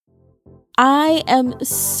I am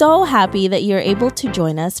so happy that you're able to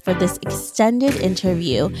join us for this extended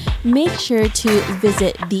interview. Make sure to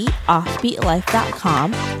visit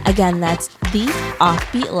theoffbeatlife.com. Again, that's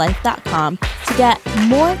theoffbeatlife.com to get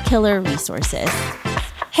more killer resources.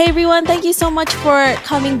 Hey everyone, thank you so much for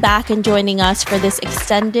coming back and joining us for this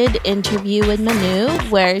extended interview with Manu,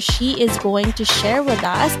 where she is going to share with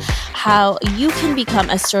us how you can become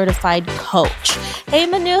a certified coach. Hey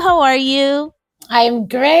Manu, how are you? I'm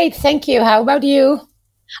great, thank you. How about you?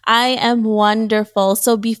 I am wonderful.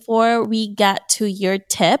 So before we get to your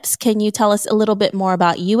tips, can you tell us a little bit more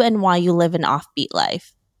about you and why you live an offbeat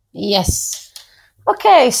life? Yes.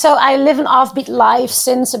 Okay, so I live an offbeat life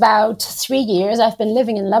since about 3 years. I've been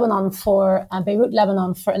living in Lebanon Beirut,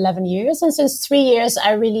 Lebanon for 11 years. And since 3 years,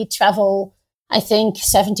 I really travel, I think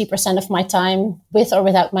 70% of my time with or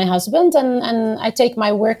without my husband. And I take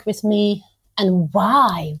my work with me. And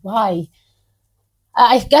why?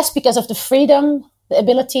 I guess because of the freedom, the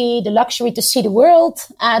ability, the luxury to see the world,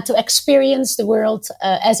 to experience the world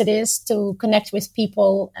as it is, to connect with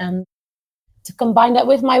people and to combine that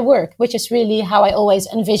with my work, which is really how I always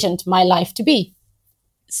envisioned my life to be.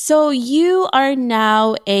 So you are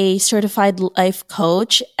now a certified life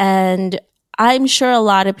coach, and I'm sure a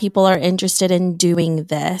lot of people are interested in doing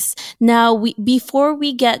this. Now, before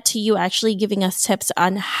we get to you actually giving us tips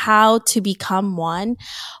on how to become one,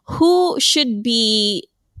 who should be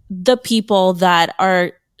the people that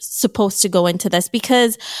are supposed to go into this?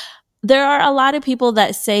 Because there are a lot of people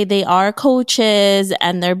that say they are coaches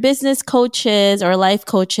and they're business coaches or life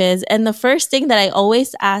coaches. And the first thing that I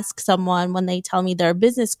always ask someone when they tell me they're a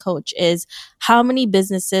business coach is, how many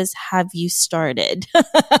businesses have you started?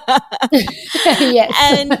 Yes.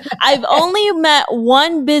 And I've only met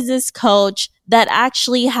one business coach that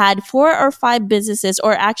actually had 4 or 5 businesses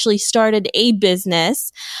or actually started a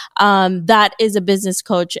business that is a business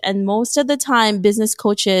coach. And most of the time, business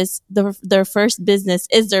coaches, their first business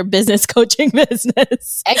is their business coaching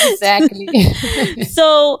business. Exactly.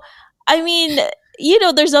 So, I mean,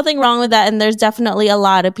 there's nothing wrong with that. And there's definitely a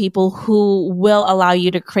lot of people who will allow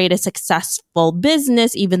you to create a successful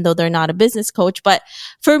business, even though they're not a business coach. But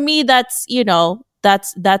for me, that's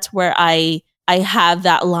where I have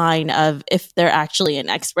that line of if they're actually an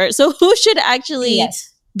expert. So who should actually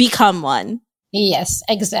become one? Yes,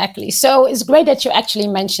 exactly. So it's great that you actually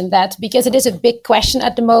mentioned that, because it is a big question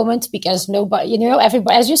at the moment, because nobody,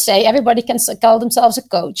 everybody, as you say, everybody can call themselves a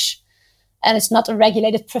coach, and it's not a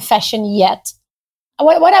regulated profession yet.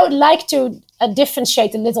 What I would like to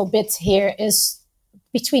differentiate a little bit here is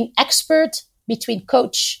between expert, between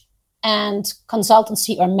coach and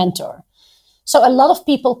consultancy or mentor. So a lot of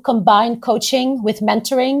people combine coaching with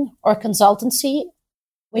mentoring or consultancy,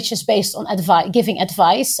 which is based on giving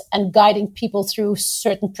advice and guiding people through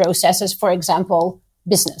certain processes, for example,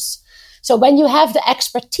 business. So when you have the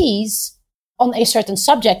expertise on a certain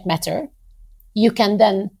subject matter, you can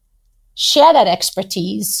then share that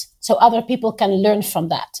expertise so other people can learn from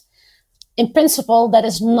that. In principle, that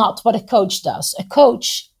is not what a coach does. A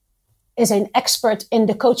coach is an expert in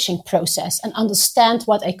the coaching process and understand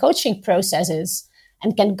what a coaching process is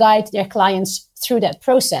and can guide their clients through that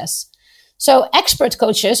process. So expert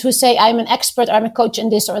coaches who say, I'm an expert, I'm a coach in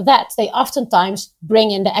this or that, they oftentimes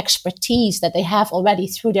bring in the expertise that they have already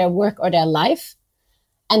through their work or their life,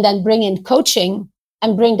 and then bring in coaching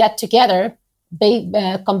and bring that together,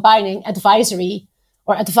 combining advisory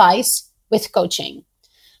or advice with coaching.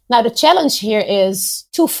 Now, the challenge here is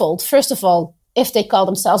twofold. First of all, if they call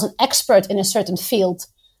themselves an expert in a certain field,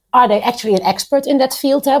 are they actually an expert in that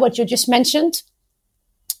field, what you just mentioned?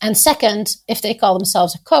 And second, if they call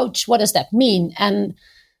themselves a coach, what does that mean? And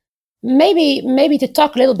maybe to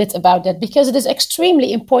talk a little bit about that, because it is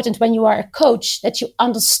extremely important when you are a coach that you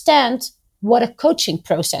understand what a coaching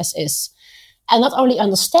process is. And not only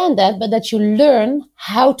understand that, but that you learn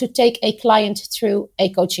how to take a client through a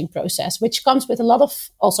coaching process, which comes with a lot of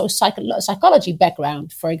also psychology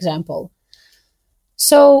background, for example.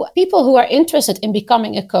 So people who are interested in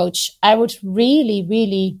becoming a coach, I would really,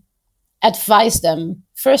 really advise them,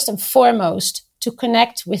 first and foremost, to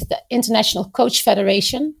connect with the International Coach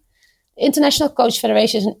Federation. The International Coach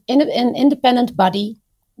Federation is an independent body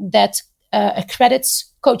that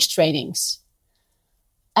accredits coach trainings.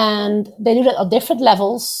 And they do that at different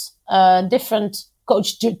levels, different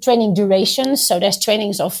coach training durations. So there's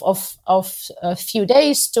trainings of a few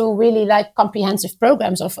days to really like comprehensive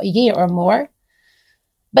programs of a year or more.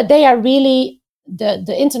 But they are really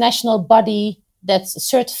the international body that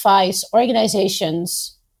certifies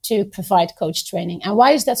organizations to provide coach training. And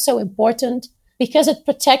why is that so important? because it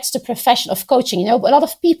protects the profession of coaching. You know, a lot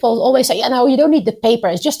of people always say, you don't need the paper.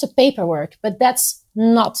 It's just the paperwork. But that's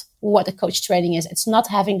not what a coach training is. It's not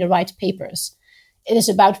having the right papers. It is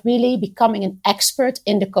about really becoming an expert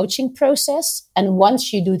in the coaching process. And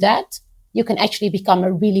once you do that, you can actually become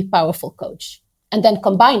a really powerful coach and then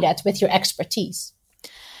combine that with your expertise.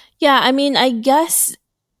 Yeah, I mean, I guess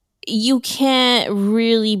you can't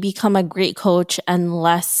really become a great coach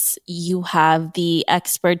unless you have the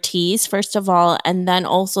expertise, first of all, and then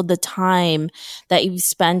also the time that you've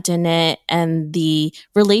spent in it and the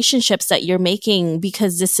relationships that you're making,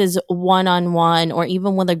 because this is one-on-one or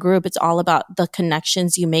even with a group. It's all about the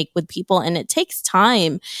connections you make with people. And it takes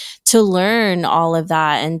time to learn all of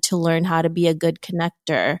that and to learn how to be a good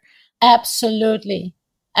connector. Absolutely.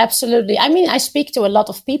 Absolutely. I mean, I speak to a lot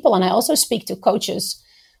of people and I also speak to coaches.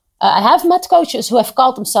 I have met coaches who have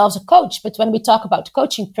called themselves a coach, but when we talk about the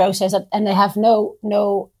coaching process and they have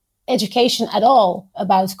no education at all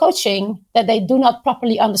about coaching, that they do not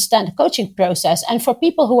properly understand the coaching process. And for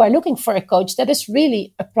people who are looking for a coach, that is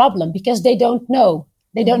really a problem because they don't know.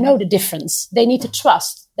 They don't know the difference. They need to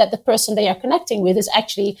trust that the person they are connecting with is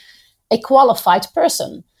actually a qualified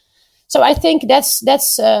person. So I think that's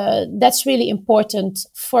really important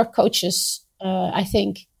for coaches, I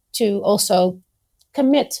think, to also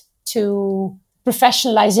commit to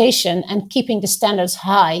professionalization and keeping the standards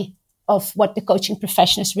high of what the coaching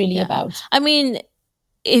profession is really about. I mean,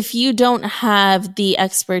 if you don't have the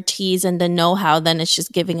expertise and the know-how, then it's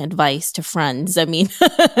just giving advice to friends. I mean,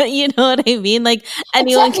 you know what I mean? Like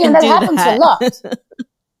anyone exactly, can and that do happens that. a lot.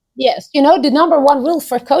 Yes. You know, the number one rule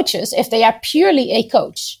for coaches, if they are purely a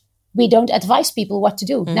coach, we don't advise people what to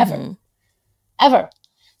do. Mm-hmm. Never. Ever.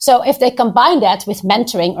 So if they combine that with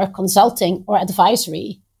mentoring or consulting or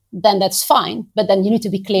advisory, then that's fine. But then you need to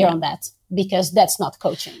be clear on that because that's not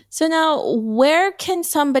coaching. So now, where can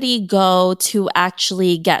somebody go to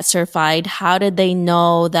actually get certified? How did they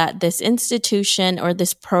know that this institution or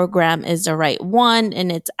this program is the right one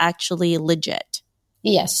and it's actually legit?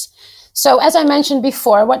 Yes. So as I mentioned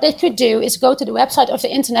before, what they could do is go to the website of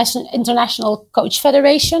the International Coach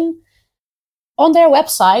Federation. On their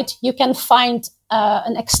website, you can find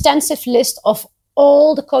an extensive list of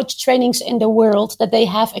all the coach trainings in the world that they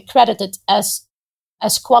have accredited as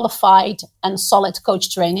qualified and solid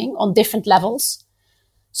coach training on different levels.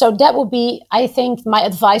 So that would be, I think, my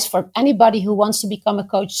advice for anybody who wants to become a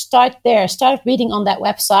coach. Start there, start reading on that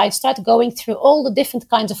website, start going through all the different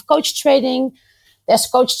kinds of coach training. There's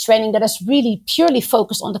coach training that is really purely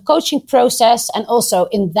focused on the coaching process. And also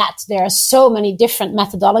in that, there are so many different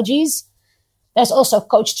methodologies. There's also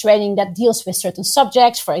coach training that deals with certain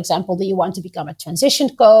subjects. For example, do you want to become a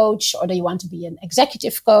transition coach or do you want to be an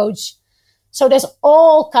executive coach? So there's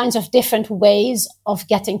all kinds of different ways of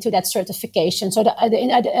getting to that certification. So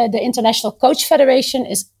the International Coach Federation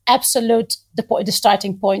is absolute the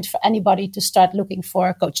starting point for anybody to start looking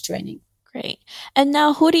for coach training. Great. And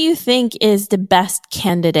now, who do you think is the best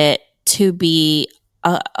candidate to be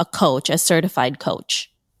a coach, a certified coach?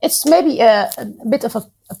 It's maybe a bit of a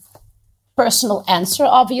personal answer,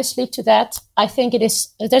 obviously, to that. I think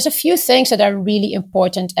there's a few things that are really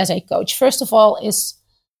important as a coach. First of all is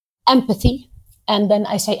empathy. And then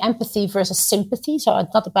I say empathy versus sympathy. So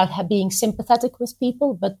it's not about being sympathetic with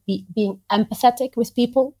people, but being empathetic with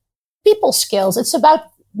people. People skills. It's about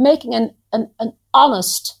making an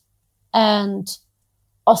honest and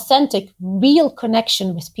authentic, real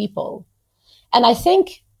connection with people. And I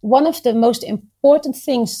think one of the most important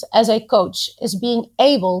things as a coach is being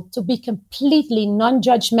able to be completely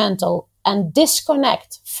non-judgmental and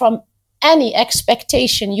disconnect from any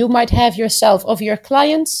expectation you might have yourself of your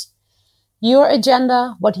clients, your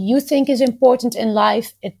agenda, what you think is important in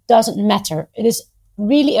life. It doesn't matter. It is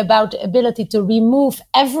really about the ability to remove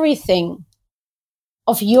everything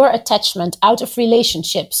of your attachment out of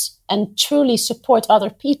relationships and truly support other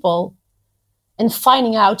people in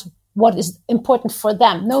finding out what is important for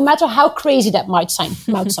them, no matter how crazy that might sound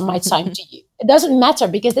to you. It doesn't matter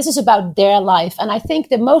because this is about their life. And I think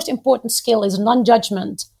the most important skill is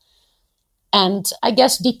non-judgment and I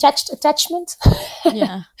guess detached attachment.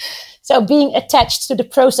 Yeah. So being attached to the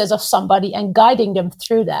process of somebody and guiding them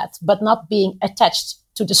through that, but not being attached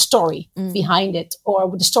to the story behind it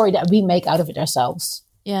or the story that we make out of it ourselves.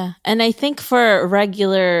 Yeah. And I think for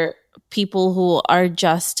regular people who are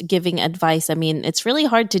just giving advice, I mean, it's really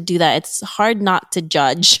hard to do that. It's hard not to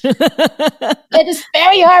judge. It is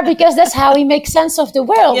very hard because that's how we make sense of the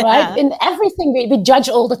world, right? In everything, we judge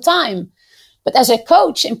all the time. But as a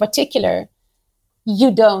coach in particular,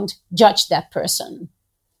 you don't judge that person.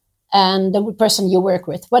 And the person you work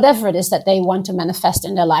with, whatever it is that they want to manifest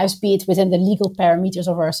in their lives, be it within the legal parameters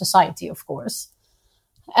of our society, of course.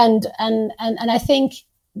 And I think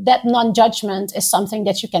that non-judgment is something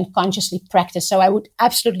that you can consciously practice. So I would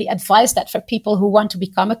absolutely advise that for people who want to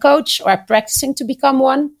become a coach or are practicing to become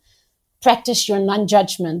one. Practice your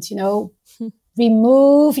non-judgment,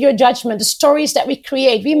 remove your judgment. The stories that we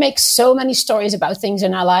create, we make so many stories about things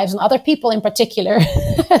in our lives and other people in particular.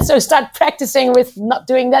 So start practicing with not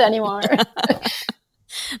doing that anymore.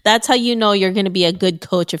 That's how you know you're going to be a good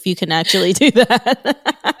coach, if you can actually do that.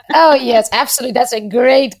 Oh, yes, absolutely. That's a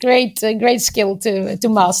great skill to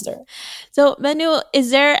master. So, Manu,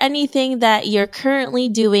 is there anything that you're currently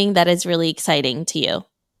doing that is really exciting to you?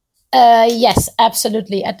 Yes,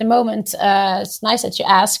 absolutely. At the moment, it's nice that you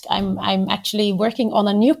ask. I'm actually working on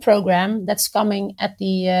a new program that's coming at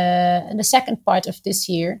in the second part of this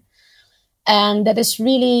year. And that is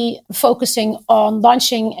really focusing on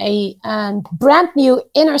launching a brand new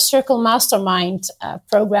Inner Circle Mastermind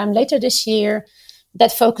program later this year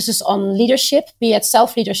that focuses on leadership, be it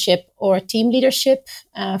self-leadership or team leadership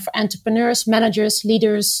for entrepreneurs, managers,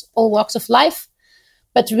 leaders, all walks of life,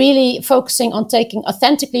 but really focusing on taking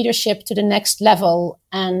authentic leadership to the next level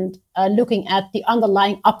and looking at the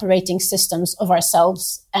underlying operating systems of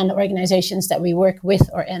ourselves and the organizations that we work with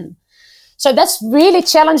or in. So that's really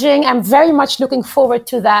challenging. I'm very much looking forward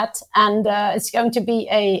to that. And it's going to be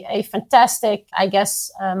a fantastic, I guess,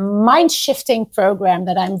 mind-shifting program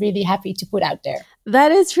that I'm really happy to put out there.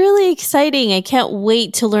 That is really exciting. I can't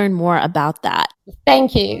wait to learn more about that.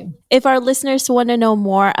 Thank you. If our listeners want to know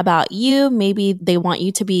more about you, maybe they want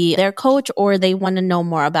you to be their coach or they want to know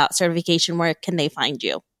more about certification, where can they find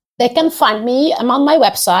you? They can find me. I'm on my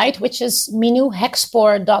website, which is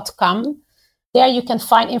minuhexpoor.com. There you can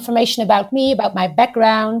find information about me, about my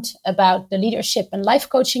background, about the leadership and life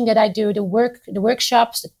coaching that I do, the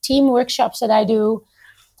workshops, the team workshops that I do.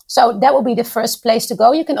 So that will be the first place to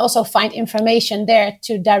go. You can also find information there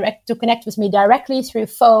to connect with me directly through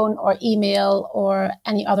phone or email or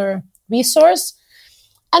any other resource.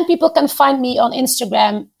 And people can find me on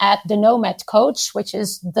Instagram at the Nomad Coach, which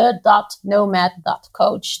is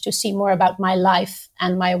the.nomad.coach, to see more about my life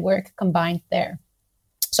and my work combined there.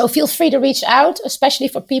 So feel free to reach out, especially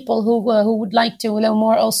for people who would like to know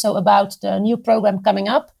more also about the new program coming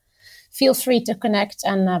up. Feel free to connect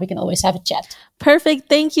and we can always have a chat. Perfect.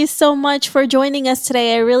 Thank you so much for joining us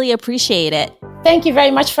today. I really appreciate it. Thank you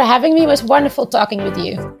very much for having me. It was wonderful talking with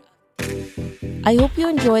you. I hope you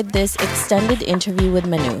enjoyed this extended interview with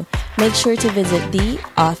Manu. Make sure to visit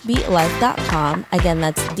theoffbeatlife.com. Again,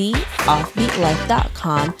 that's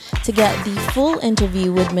theoffbeatlife.com to get the full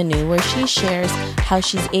interview with Manu, where she shares how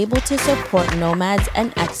she's able to support nomads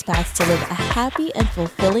and expats to live a happy and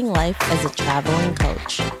fulfilling life as a traveling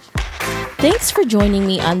coach. Thanks for joining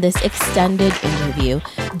me on this extended interview.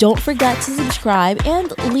 Don't forget to subscribe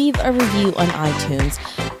and leave a review on iTunes.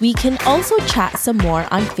 We can also chat some more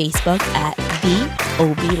on Facebook at The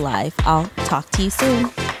OB Life. I'll talk to you soon.